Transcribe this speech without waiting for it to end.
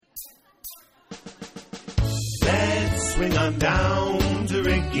Let's swing on down to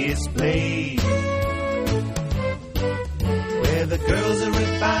Ricky's place, where the girls are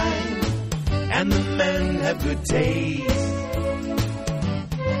refined and the men have good taste.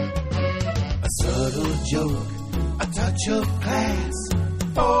 A subtle joke, a touch of class,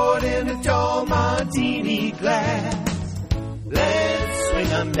 poured in a tall martini glass. Let's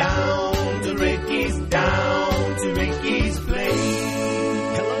swing on down to Ricky's place.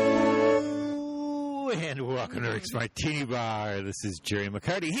 Hello, and welcome to Rick's Martini Bar. This is Jerry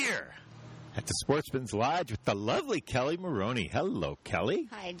McCarty here at the Sportsman's Lodge with the lovely Kelly Maroney. Hello, Kelly.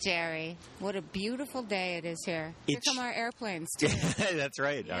 Hi, Jerry. What a beautiful day it is here. Here come our airplanes, too. That's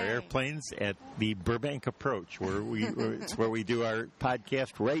right. Yay. Our airplanes at the Burbank Approach, where it's where we do our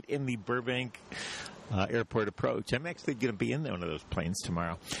podcast right in the Burbank Airport Approach. I'm actually going to be in one of those planes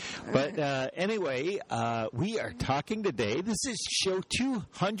tomorrow. But anyway, we are talking today. This is show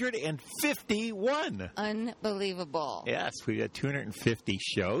 251. Unbelievable. Yes, we got 250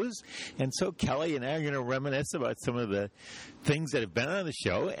 shows. And so Kelly and I are going to reminisce about some of the things that have been on the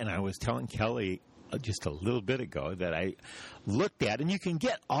show. And I was telling Kelly just a little bit ago that I looked at, and you can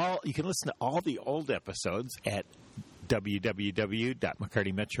listen to all the old episodes at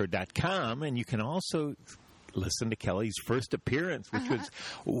www.mccartymetro.com, and you can also listen to Kelly's first appearance, which was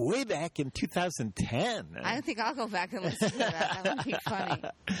way back in 2010. I think I'll go back and listen to that. That would be funny.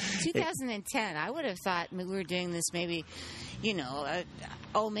 2010. I would have thought we were doing this maybe,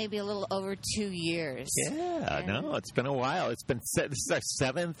 maybe a little over 2 years. Yeah, no, it's been a while. This is our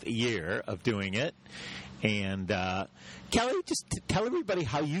 7th year of doing it. And Kelly, just tell everybody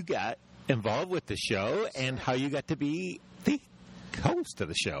how you got involved with the show and how you got to be the host of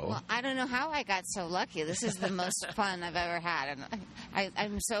the show. Well, I don't know how I got so lucky. This is the most fun I've ever had, and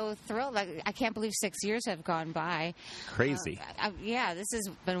I'm so thrilled. I can't believe 6 years have gone by. Crazy. This has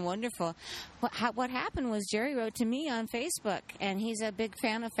been wonderful. What happened was Jerry wrote to me on Facebook, and he's a big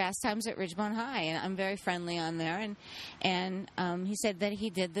fan of Fast Times at Ridgemont High, and I'm very friendly on there. And he said that he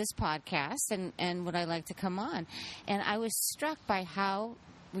did this podcast and would I like to come on. And I was struck by how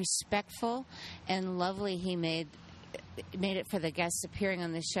respectful and lovely he made it for the guests appearing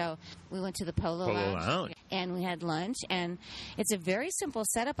on the show. We went to the Polo Lounge and we had lunch, and it's a very simple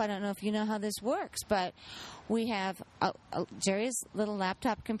setup. I don't know if you know how this works, but we have Jerry's little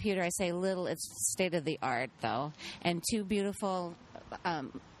laptop computer. I say little, it's state of the art though, and 2 beautiful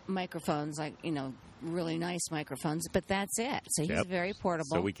microphones, really nice microphones, but that's it. So he's very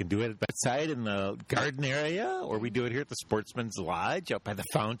portable. So we can do it outside in the garden area, or we do it here at the Sportsman's Lodge out by the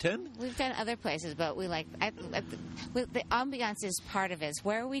fountain. We've done other places, but we the ambiance is part of it.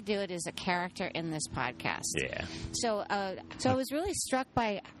 Where we do it is a character in this podcast. Yeah. So I was really struck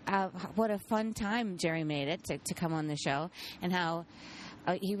by what a fun time Jerry made it to come on the show, and how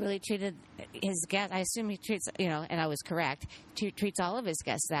he really treated his guests. I assume he treats, and I was correct, treats all of his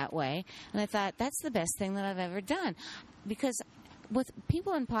guests that way. And I thought, that's the best thing that I've ever done. Because with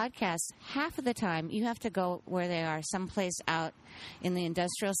people in podcasts, half of the time you have to go where they are, someplace out in the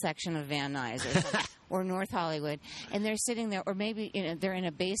industrial section of Van Nuys or North Hollywood, and they're sitting there, or maybe they're in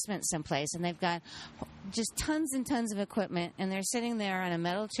a basement someplace, and they've got just tons and tons of equipment, and they're sitting there on a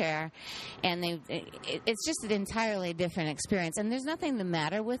metal chair, and it's just an entirely different experience. And there's nothing the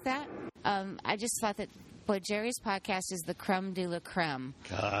matter with that. I just thought that Jerry's podcast is the creme de la creme.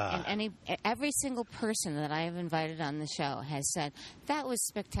 And every single person that I have invited on the show has said, that was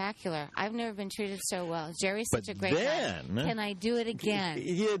spectacular. I've never been treated so well. Jerry's such a great guy. Can I do it again?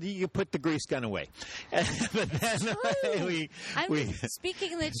 You put the grease gun away. But then I'm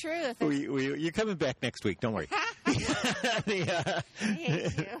speaking the truth. You're coming back next week. Don't worry.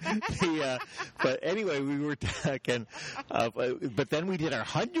 But anyway, we were talking. But then we did our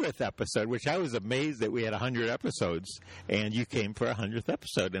 100th episode, which I was amazed that we had 100 episodes, and you came for our 100th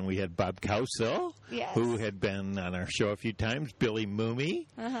episode, and we had Bob Cowsill, who had been on our show a few times, Billy Mooney,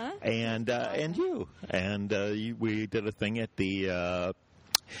 and you, and we did a thing at the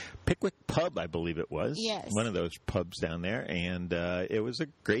Pickwick Pub, I believe it was. Yes. One of those pubs down there, and it was a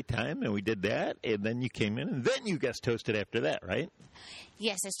great time, and we did that, and then you came in, and then you guest hosted after that, right?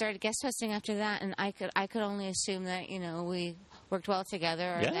 Yes, I started guest hosting after that, and I could only assume that we worked well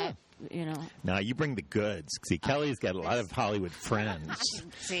together, or that Now you bring the goods. See, Kelly's got a lot of Hollywood friends.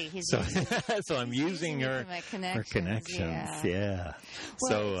 So I'm using her connections. Yeah.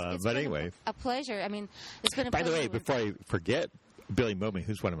 Well, but anyway, a pleasure. I mean, it's been a pleasure. By the way, before I forget, Billy Mooney,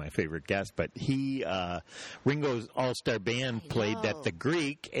 who's one of my favorite guests, but he, Ringo's All-Star Band played at the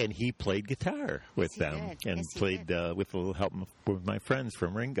Greek, and he played guitar with them, and played with a little help with my friends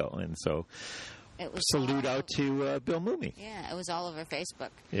from Ringo, and so It was salute out to Bill Mooney. Yeah, it was all over Facebook.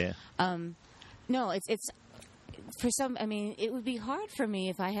 Yeah. No, it's for some. I mean, it would be hard for me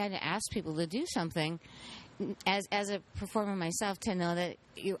if I had to ask people to do something as a performer myself to know that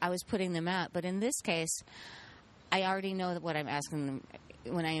I was putting them out. But in this case, I already know what I'm asking them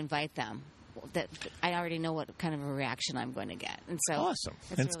when I invite them. That I already know what kind of a reaction I'm going to get. And so awesome.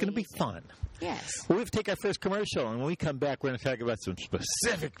 And it's going to be fun. Yes. Well, we have to take our first commercial, and when we come back, we're going to talk about some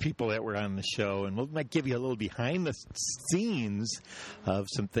specific people that were on the show, and we'll might give you a little behind the scenes of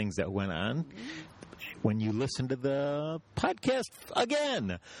some things that went on when you listen to the podcast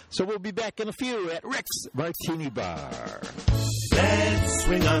again. So we'll be back in a few at Rick's Martini Bar. Let's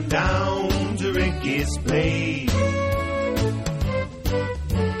swing on down to Ricky's place,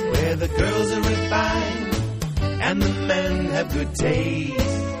 where the girls are refined and the men have good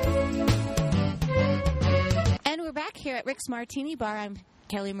taste. And we're back here at Rick's Martini Bar. I'm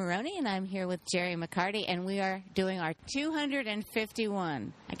Kelly Maroney, and I'm here with Jerry McCarty, and we are doing our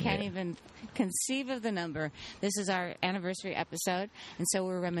 251. I can't even conceive of the number. This is our anniversary episode, and so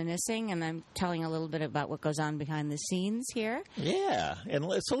we're reminiscing, and I'm telling a little bit about what goes on behind the scenes here. Yeah, and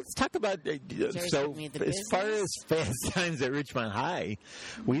so let's talk about, so as far as fast times at Richmond High,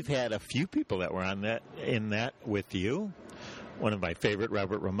 we've had a few people that were on in that with you. One of my favorite,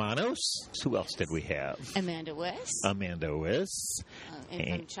 Robert Romanos. Who else did we have? Amanda Wiss.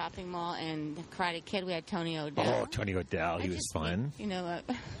 And from Shopping Mall and Karate Kid, we had Tony O'Dell. Oh, Tony O'Dell. He was fun.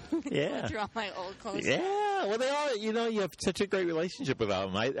 Yeah. Draw my old clothes. Yeah. Well, they all, you have such a great relationship with all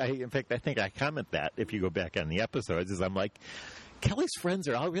of them. In fact, I think I comment that if you go back on the episodes, is I'm like, Kelly's friends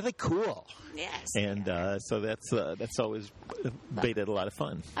are all really cool. Yes. And so that's always made it a lot of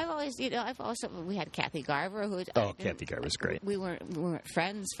fun. We had Kathy Garver, who Kathy Garver's great. We weren't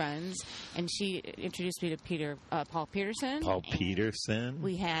friends, and she introduced me to Paul Peterson.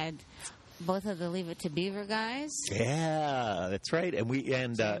 We had both of the Leave It to Beaver guys. Yeah, that's right. And we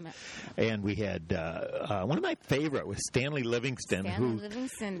had one of my favorite was Stanley Livingston.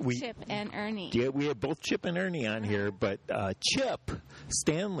 Chip and Ernie. Yeah, we had both Chip and Ernie on here, but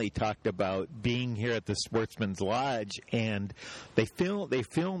Stanley talked about being here at the Sportsman's Lodge, and they filmed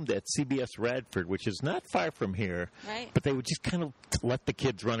at CBS Radford, which is not far from here. Right. But they would just kind of let the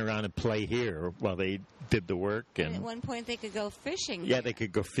kids run around and play here while they did the work. And at one point, they could go fishing. Yeah, they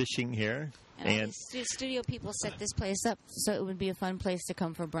could go fishing here. And studio people set this place up so it would be a fun place to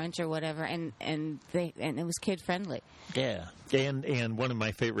come for brunch or whatever, and it was kid friendly. Yeah, and one of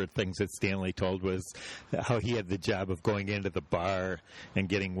my favorite things that Stanley told was how he had the job of going into the bar and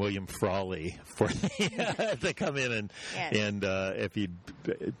getting William Frawley to come in and if he'd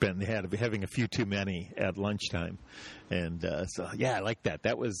been having a few too many at lunchtime. And so, yeah, I like that.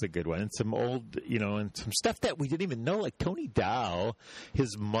 That was a good one. And some old, and some stuff that we didn't even know, like Tony Dow,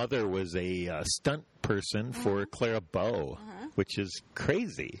 his mother was a stunt person for Clara Bow, which is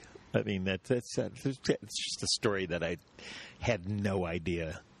crazy. I mean, it's just a story that I had no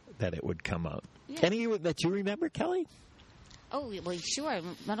idea that it would come out. Yeah. Any that you remember, Kelly? Oh, well, sure.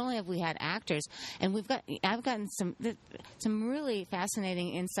 Not only have we had actors, and I've gotten some really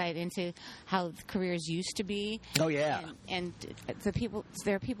fascinating insight into how careers used to be. Oh, yeah. And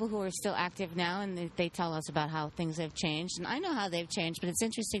there are people who are still active now, and they tell us about how things have changed. And I know how they've changed, but it's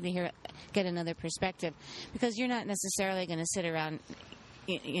interesting to get another perspective, because you're not necessarily going to sit around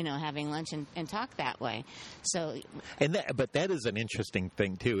having lunch and talk that way. So, but that is an interesting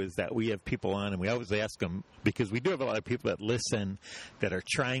thing too, is that we have people on, and we always ask them, because we do have a lot of people that listen that are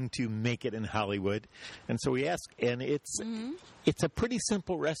trying to make it in Hollywood, and so we ask, and it's a pretty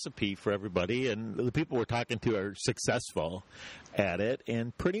simple recipe for everybody, and the people we're talking to are successful at it,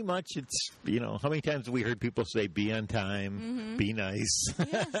 and pretty much it's, how many times have we heard people say, be on time, be nice.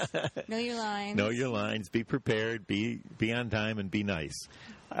 Yes. Know your lines. Know your lines, be prepared, be on time, and be nice.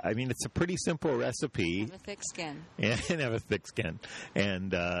 I mean, it's a pretty simple recipe. Have a thick skin. And have a thick skin.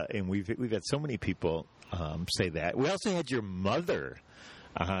 And we've had so many people say that. We also had your mother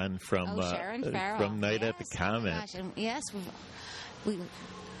on from Sharon Farrell. From Night at the Comet. Gosh. And yes,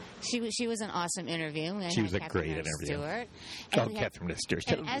 she was an awesome interview. She was a great interview. Stewart. Catherine Stewart.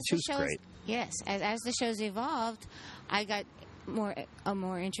 She was great. Yes, as the shows evolved, I got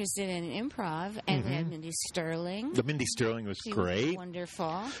more interested in improv, and we had Mindy Sterling. The Mindy Sterling was great. Was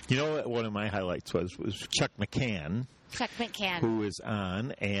wonderful. You know what one of my highlights was Chuck McCann. Who was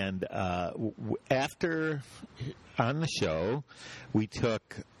on, and after on the show, we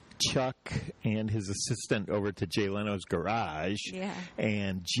took Chuck and his assistant over to Jay Leno's garage. Yeah.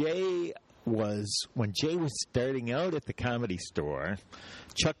 And Jay was when Jay was starting out at the Comedy Store.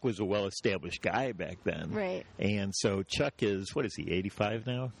 Chuck was a well-established guy back then. Right. And so Chuck is, what is he, 85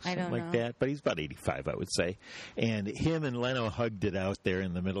 now? I don't Something like that. But he's about 85, I would say. And him and Leno hugged it out there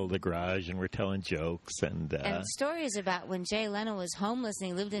in the middle of the garage and were telling jokes. And stories about when Jay Leno was homeless and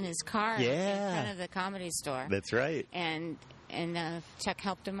he lived in his car in front of the Comedy Store. That's right. And Chuck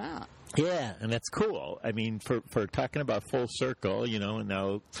helped him out. Yeah, and that's cool. I mean, for talking about full circle, and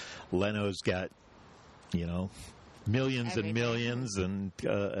now Leno's got, millions and millions, and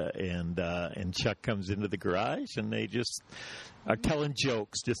Chuck comes into the garage, and they just are telling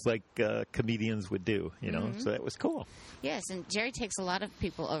jokes just like comedians would do, So that was cool. Yes, and Jerry takes a lot of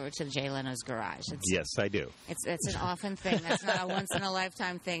people over to Jay Leno's garage. Yes, I do. It's an often thing. That's not a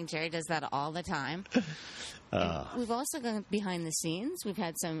once-in-a-lifetime thing. Jerry does that all the time. We've also gone behind the scenes. We've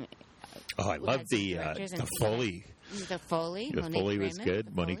had some... I love the Foley. The Foley. The Foley was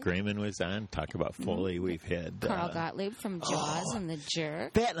good. Monique Raymond was on. Talk about Foley. We've had Carl Gottlieb from Jaws and The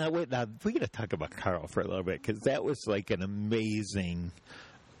Jerk. Now we got to talk about Carl for a little bit, because that was like an amazing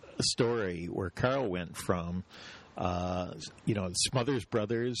story where Carl went from, Smothers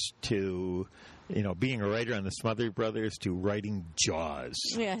Brothers to, being a writer on the Smothers Brothers to writing Jaws.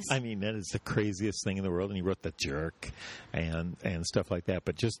 Yes. I mean, that is the craziest thing in the world. And he wrote The Jerk and stuff like that.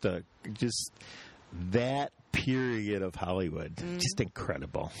 But just that period of Hollywood, just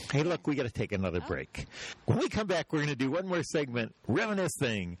incredible. Hey, look, we got to take another break. When we come back, we're going to do one more segment,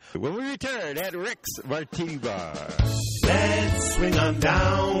 Reminiscing, when we return at Rick's Martini Bar. Let's swing on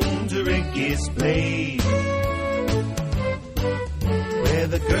down to Ricky's place, where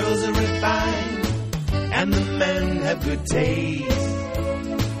the girls are refined and the men have good taste.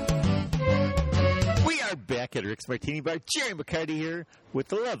 We are back at Rick's Martini Bar. Jerry McCarty here with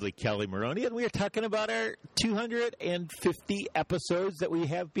the lovely Kelly Maroney, and we are talking about our 250 episodes that we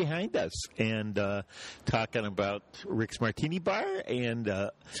have behind us, and talking about Rick's Martini Bar and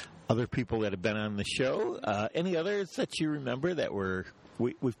other people that have been on the show. Any others that you remember that were...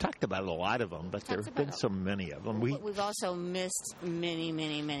 We've talked about a lot of them, but there have been so many of them. We've also missed many,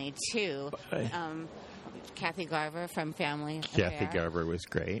 many, many, too. Kathy Garver from Family Affair. Kathy Garver was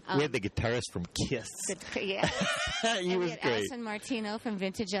great. We had the guitarist from Kiss. Yeah. He was great. Alison Martino from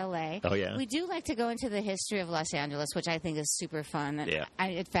Vintage LA. Oh, yeah. We do like to go into the history of Los Angeles, which I think is super fun. Yeah.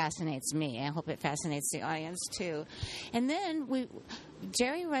 It fascinates me. I hope it fascinates the audience, too. And then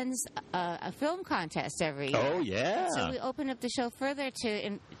Jerry runs a film contest every year. Oh, yeah. And so we open up the show further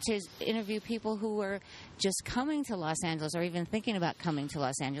to interview people who were just coming to Los Angeles or even thinking about coming to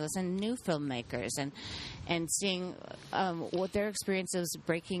Los Angeles, and new filmmakers, and seeing what their experience was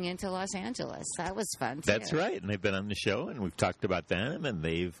breaking into Los Angeles. That was fun, too. That's right. And they've been on the show, and we've talked about them, and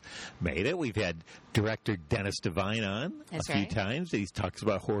they've made it. We've had director Dennis Devine on a few times. He talks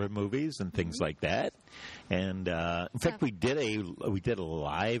about horror movies and things like that. And in fact, we did a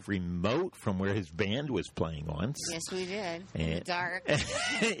live remote from where his band was playing once. Yes, we did. In the dark.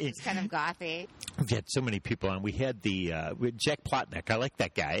 It's kind of gothy. We've had so many people on. We had Jack Plotnick. I like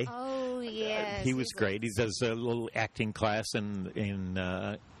that guy. Oh, yes. He was great. He does a little acting class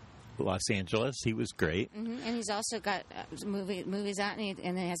in Los Angeles. He was great. Mm-hmm. And he's also got movies out,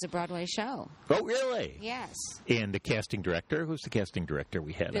 and he has a Broadway show. Oh, really? Yes. And the casting director. Who's the casting director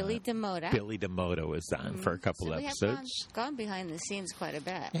we had? Billy DeMotta. Billy DeMotta was on for a couple episodes. We have gone behind the scenes quite a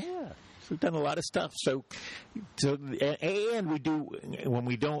bit. Yeah. We've done a lot of stuff. And we do, when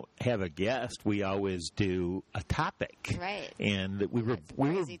we don't have a guest, we always do a topic. Right. And we were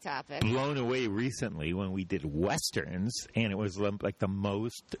topic. blown away recently when we did Westerns, and it was like the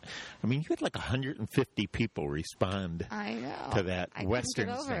most, you had like 150 people respond to that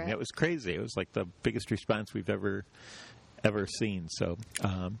Westerns thing. It was crazy. It was like the biggest response we've ever seen. So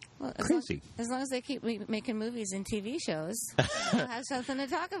crazy. As long as they keep making movies and TV shows, we'll have something to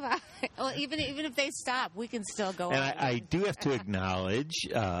talk about. Well, even if they stop, we can still go on. And I do have to acknowledge.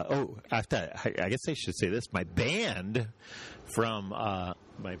 I guess I should say this. My band from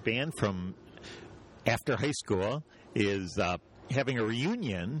after high school is having a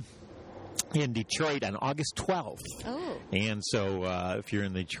reunion in Detroit on August 12th. Oh. And so if you're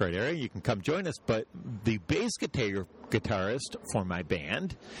in the Detroit area, you can come join us. But the bass guitarist for my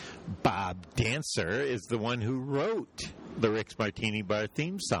band, Bob Dancer, is the one who wrote the Rick's Martini Bar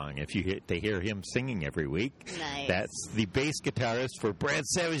theme song. If they hear him singing every week. Nice. That's the bass guitarist for Brad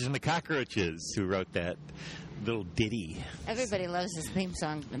Savage and the Cockroaches, who wrote that little ditty. Everybody loves this theme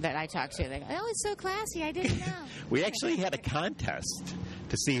song that I talk to. They go, "Oh, it's so classy. I didn't know." We actually had a contest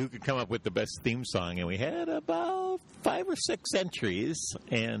to see who could come up with the best theme song, and we had about 5 or 6 entries,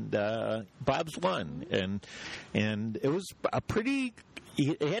 and Bob's won. And it was a pretty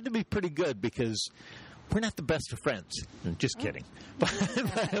it had to be pretty good because we're not the best of friends. Just kidding.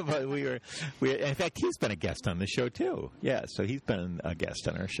 But we in fact, he's been a guest on the show too. Yeah, so he's been a guest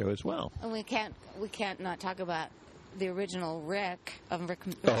on our show as well. And we can't not talk about the original Rick of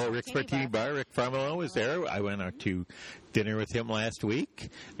Rick's Martini Bar. Rick Farmelo was there. I went out to dinner with him last week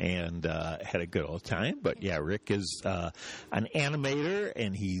and had a good old time. But yeah, Rick is an animator,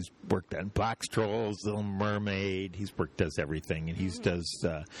 and he's worked on Box Trolls, Little Mermaid. Does everything, and does.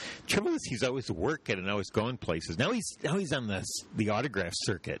 Trouble is, he's always working and always going places. Now he's on the autograph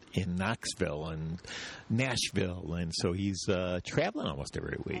circuit in Knoxville and Nashville, and so he's traveling almost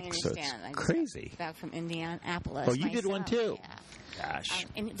every week. So it's crazy. Back from Indianapolis. Oh, you did one too. Yeah. Gosh.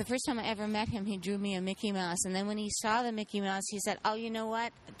 And the first time I ever met him, he drew me a Mickey Mouse. And then when he saw the Mickey Mouse, he said, "Oh, you know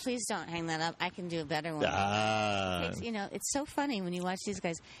what? Please don't hang that up. I can do a better one." It's so funny when you watch these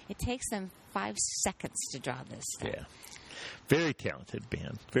guys. It takes them 5 seconds to draw this stuff. Yeah. Very talented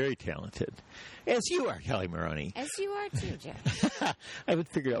band. Very talented. As you are, Kelly Maroney. As you are too, Jeff. I haven't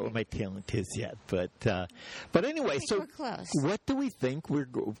figured out what my talent is yet. But anyway, so we're close. What do we think?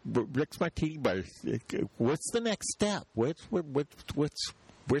 Rick's Martini Bar. What's the next step? Where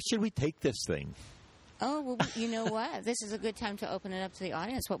should we take this thing? Oh, well, you know what? This is a good time to open it up to the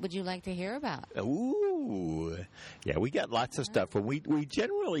audience. What would you like to hear about? Ooh. Yeah, we got lots of stuff. We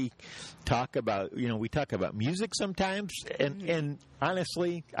generally talk about, we talk about music sometimes. And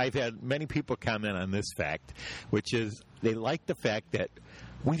honestly, I've had many people comment on this fact, which is they like the fact that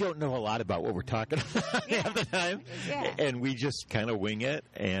we don't know a lot about what we're talking about half the time, and we just kind of wing it,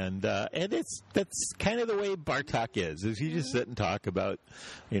 and that's kind of the way bar talk is you just sit and talk about,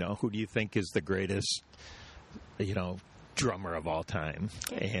 who do you think is the greatest, drummer of all time,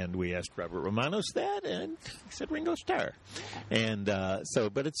 and we asked Robert Romanos that, and he said Ringo Starr, and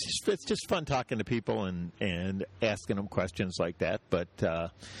but it's just fun talking to people and asking them questions like that. But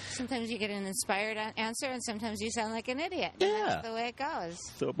sometimes you get an inspired answer, and sometimes you sound like an idiot. Yeah, that's the way it goes.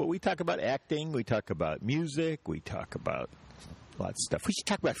 So, but we talk about acting, we talk about music, we talk about lots of stuff. We should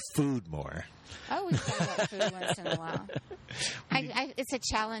talk about food more. Oh, we talk about food once in a while. It's a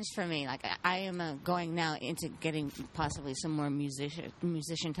challenge for me. Like I am going now into getting possibly some more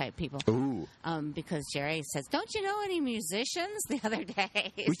musician type people. Ooh. Because Jerry says, "Don't you know any musicians?" The other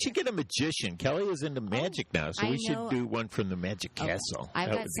day. We should get a magician. Kelly is into magic now, so we should do one from the Magic Castle.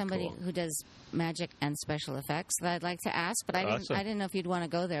 I've got somebody who does magic and special effects that I'd like to ask, but I didn't know if you'd want to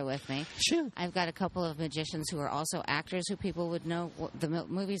go there with me. Sure. I've got a couple of magicians who are also actors who people would know the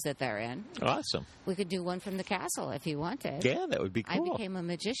movies that they're in. Awesome. We could do one from the castle if you wanted. Yeah, that would be cool. I became a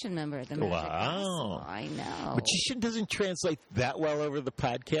magician member at the Magic Castle. I know. Magician doesn't translate that well over the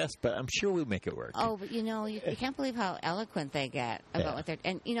podcast, but I'm sure we'll make it work. Oh, but you can't believe how eloquent they get about what they're...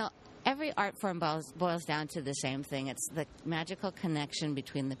 And, every art form boils down to the same thing. It's the magical connection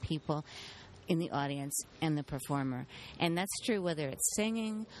between the people in the audience and the performer. And that's true whether it's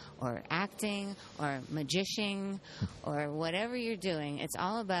singing or acting or magician or whatever you're doing. It's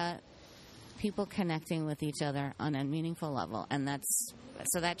all about people connecting with each other on a meaningful level. And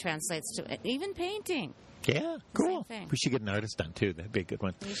that translates to even painting. Yeah, cool. We should get an artist on, too. That'd be a good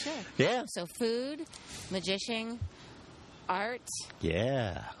one. We should. Yeah. So food, magician, art.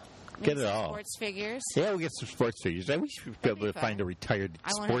 Yeah. Get it all. Sports figures. Yeah, we'll get some sports figures. I wish we'd be able to find a retired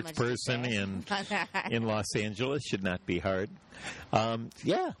sports person in Los Angeles. Should not be hard. An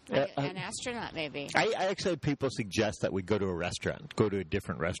astronaut, maybe. I actually had people suggest that we go to a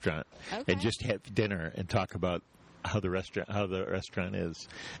different restaurant, and just have dinner and talk about how the restaurant is.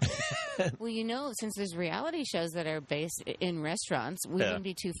 Well, since there's reality shows that are based in restaurants, we wouldn't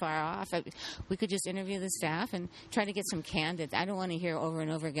be too far off. We could just interview the staff and try to get some candidates. I don't want to hear over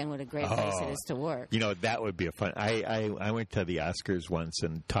and over again what a great place it is to work. That would be a fun. I went to the Oscars once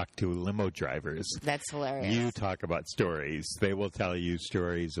and talked to limo drivers. That's hilarious. You talk about stories. They will tell you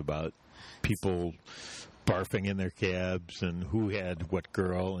stories about people barfing in their cabs and who had what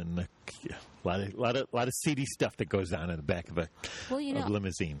girl, and a lot of seedy stuff that goes on in the back of a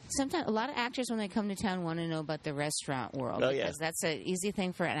limousine. Sometimes a lot of actors, when they come to town, want to know about the restaurant world because that's an easy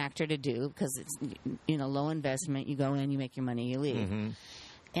thing for an actor to do because it's low investment. You go in, you make your money, you leave. Mm-hmm.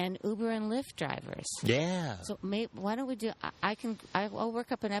 And Uber and Lyft drivers. Yeah. So why don't we do? I'll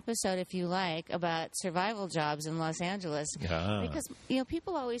work up an episode if you like about survival jobs in Los Angeles because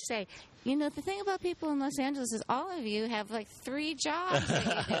people always say the thing about people in Los Angeles is all of you have like 3 jobs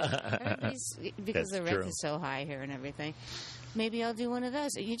that you do. Because the rent is so high here and everything. Maybe I'll do one of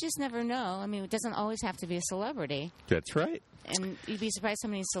those. You just never know. I mean, it doesn't always have to be a celebrity. That's right. And you'd be surprised how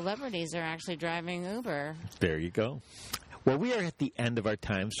many celebrities are actually driving Uber. There you go. Well, we are at the end of our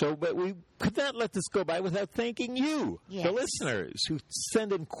time, but we could not let this go by without thanking you, the listeners, who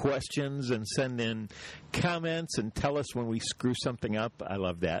send in questions and send in comments and tell us when we screw something up. I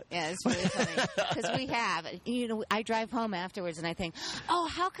love that. Yeah, it's really funny. Because we have. I drive home afterwards and I think, oh,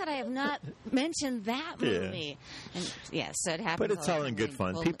 how could I have not mentioned that movie? Yeah. And so it happens. But it's all in good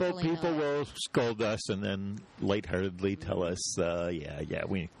fun. People will scold us and then lightheartedly tell us,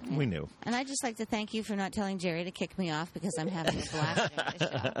 we knew. And I'd just like to thank you for not telling Jerry to kick me off because I'm having a blast doing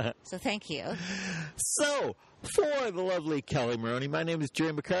the show. So thank you. So, for the lovely Kelly Maroney, my name is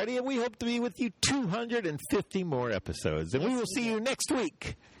Jerry McCarty, and we hope to be with you 250 more episodes. And we will see you next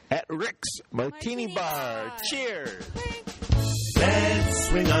week at Rick's Martini Bar. Cheers! Let's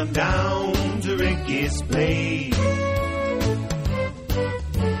swing on down to Ricky's place,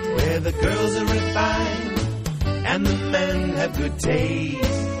 where the girls are refined and the men have good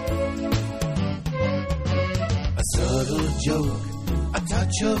taste. A subtle joke, a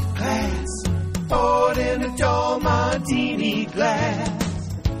touch of class, poured in a tall martini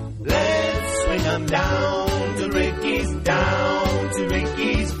glass. Let's swing 'em down to Ricky's, down to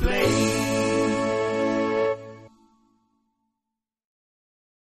Ricky's.